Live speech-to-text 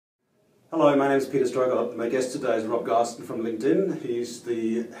Hello, my name is Peter Strohkorb. My guest today is Rob Garsden from LinkedIn. He's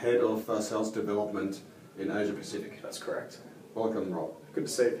the head of sales development in Asia Pacific. That's correct. Welcome, Rob. Good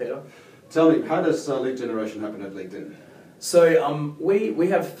to see you, Peter. Tell me, how does lead generation happen at LinkedIn? So we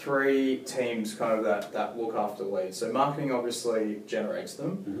have three teams kind of that look after leads. So marketing obviously generates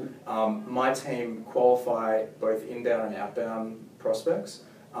them. My team qualify both inbound and outbound prospects,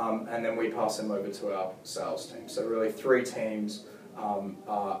 and then we pass them over to our sales team. So really three teams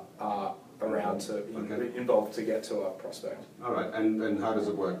are around to involved to get to our prospect. All right, and how does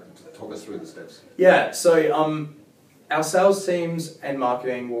it work? Talk us through the steps. Yeah, so our sales teams and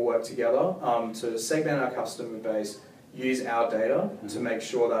marketing will work together to segment our customer base, use our data to make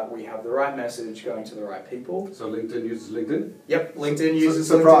sure that we have the right message going to the right people. So LinkedIn uses LinkedIn? Yep, LinkedIn uses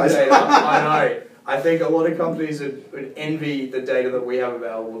Surprise. LinkedIn data. I know. I think a lot of companies would envy the data that we have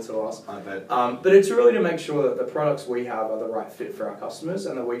available to us. I bet. But it's really to make sure that the products we have are the right fit for our customers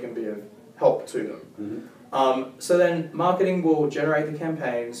and that we can be of help to them. So then marketing will generate the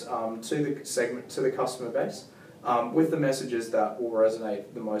campaigns to the customer base with the messages that will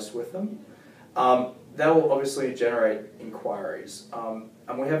resonate the most with them. That will obviously generate inquiries.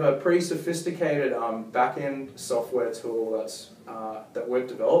 And we have a pretty sophisticated back-end software tool that we've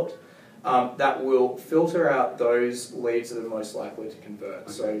developed that will filter out those leads that are most likely to convert,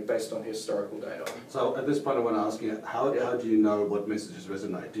 so based on historical data. So at this point I want to ask you, how do you know what messages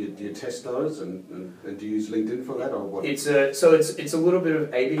resonate? Do you test those and do you use LinkedIn for that, or what? It's a little bit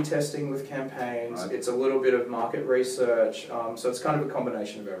of A/B testing with campaigns, it's a little bit of market research, so it's kind of a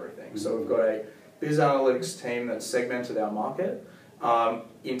combination of everything. So we've got a biz analytics team that's segmented our market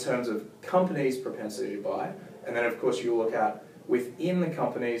in terms of companies' propensity to buy, and then of course you look at within the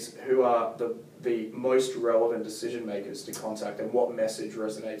companies who are the most relevant decision makers to contact and what message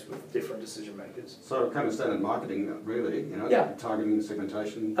resonates with different decision makers. So kind of standard marketing, really, you know, targeting,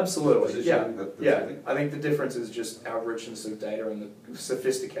 segmentation, absolutely, positioning, I think the difference is just our richness of data and the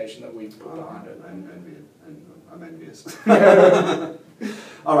sophistication that we put behind it. I'm envious.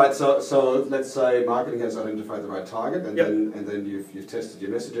 All right, so let's say marketing has identified the right target, and then you've tested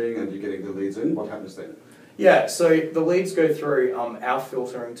your messaging and you're getting the leads in. What happens then? Yeah, so the leads go through our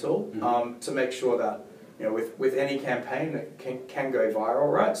filtering tool to make sure that, you know, with any campaign that can go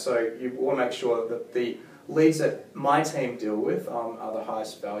viral, right? So you want to make sure that the leads that my team deal with are the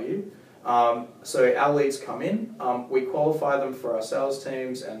highest value. So our leads come in, we qualify them for our sales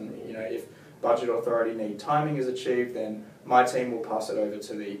teams, and you know, if budget authority need timing is achieved, then my team will pass it over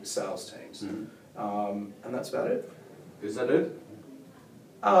to the sales teams. And that's about it. Is that it?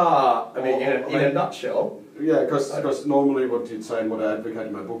 I mean, in a nutshell. Yeah, because normally what you'd say and what I advocate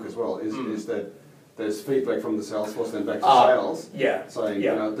in my book as well is that there's feedback from the sales force then back to sales, saying,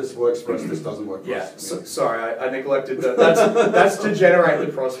 you know, this works for us, this doesn't work for us. So, sorry, I neglected that. That's to generate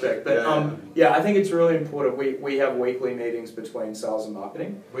the prospect. But I think it's really important. We have weekly meetings between sales and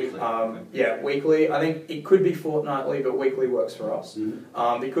marketing. Weekly? Weekly. I think it could be fortnightly, but weekly works for us.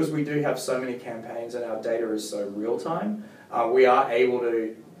 Because we do have so many campaigns and our data is so real time, we are able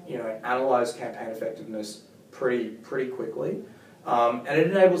to, you know, analyze campaign effectiveness pretty quickly. And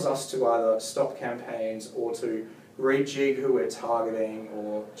it enables us to either stop campaigns or to rejig who we're targeting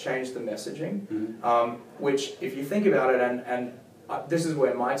or change the messaging, which if you think about it, and this is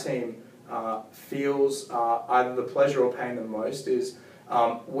where my team feels either the pleasure or pain the most, is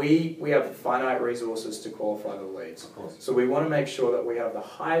we have finite resources to qualify the leads. So we want to make sure that we have the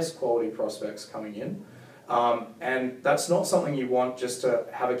highest quality prospects coming in. And that's not something you want just to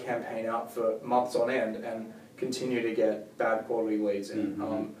have a campaign out for months on end and continue to get bad quality leads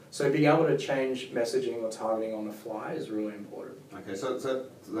in. So being able to change messaging or targeting on the fly is really important. Okay, so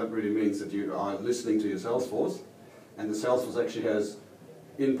that really means that you are listening to your sales force, and the sales force actually has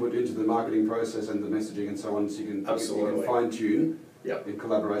input into the marketing process and the messaging and so on, so you can fine-tune in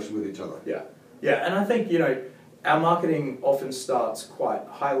collaboration with each other. Yeah, and I think, you know, our marketing often starts quite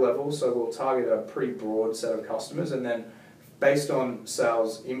high level, so we'll target a pretty broad set of customers, and then based on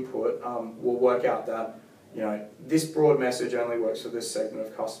sales input, we'll work out that, you know, this broad message only works for this segment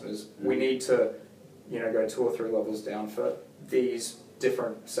of customers. We need to, you know, go 2 or 3 levels down for these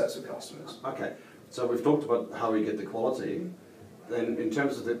different sets of customers. Okay, so we've talked about how we get the quality. Then in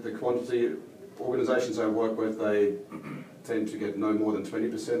terms of the quantity, organisations I work with, they tend to get no more than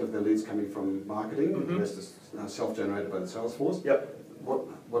 20% of their leads coming from marketing. The rest is self-generated by the sales force.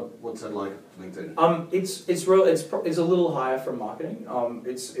 What's that like for LinkedIn? It's a little higher from marketing.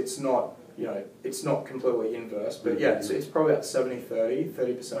 It's not, you know, it's not completely inverse, but it's probably about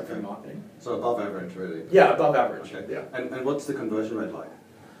 30% from marketing. So above average, really. Yeah, above average. Okay. And what's the conversion rate like?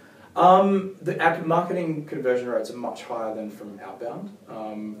 Our marketing conversion rates are much higher than from outbound,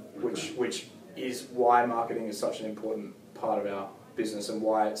 which is why marketing is such an important part of our business and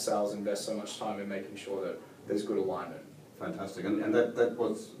why sales invest so much time in making sure that there's good alignment. Fantastic, and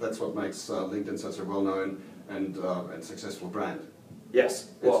that's what makes LinkedIn such a well-known and successful brand. Yes,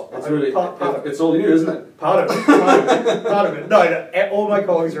 well, it's really it's all you, isn't it? Part of it, part of it. No, all my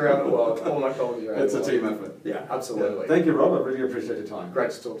colleagues around the world, It's a team effort. Yeah, absolutely. Yeah. Thank you, Rob. I really appreciate your time.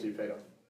 Great to talk to you, Peter.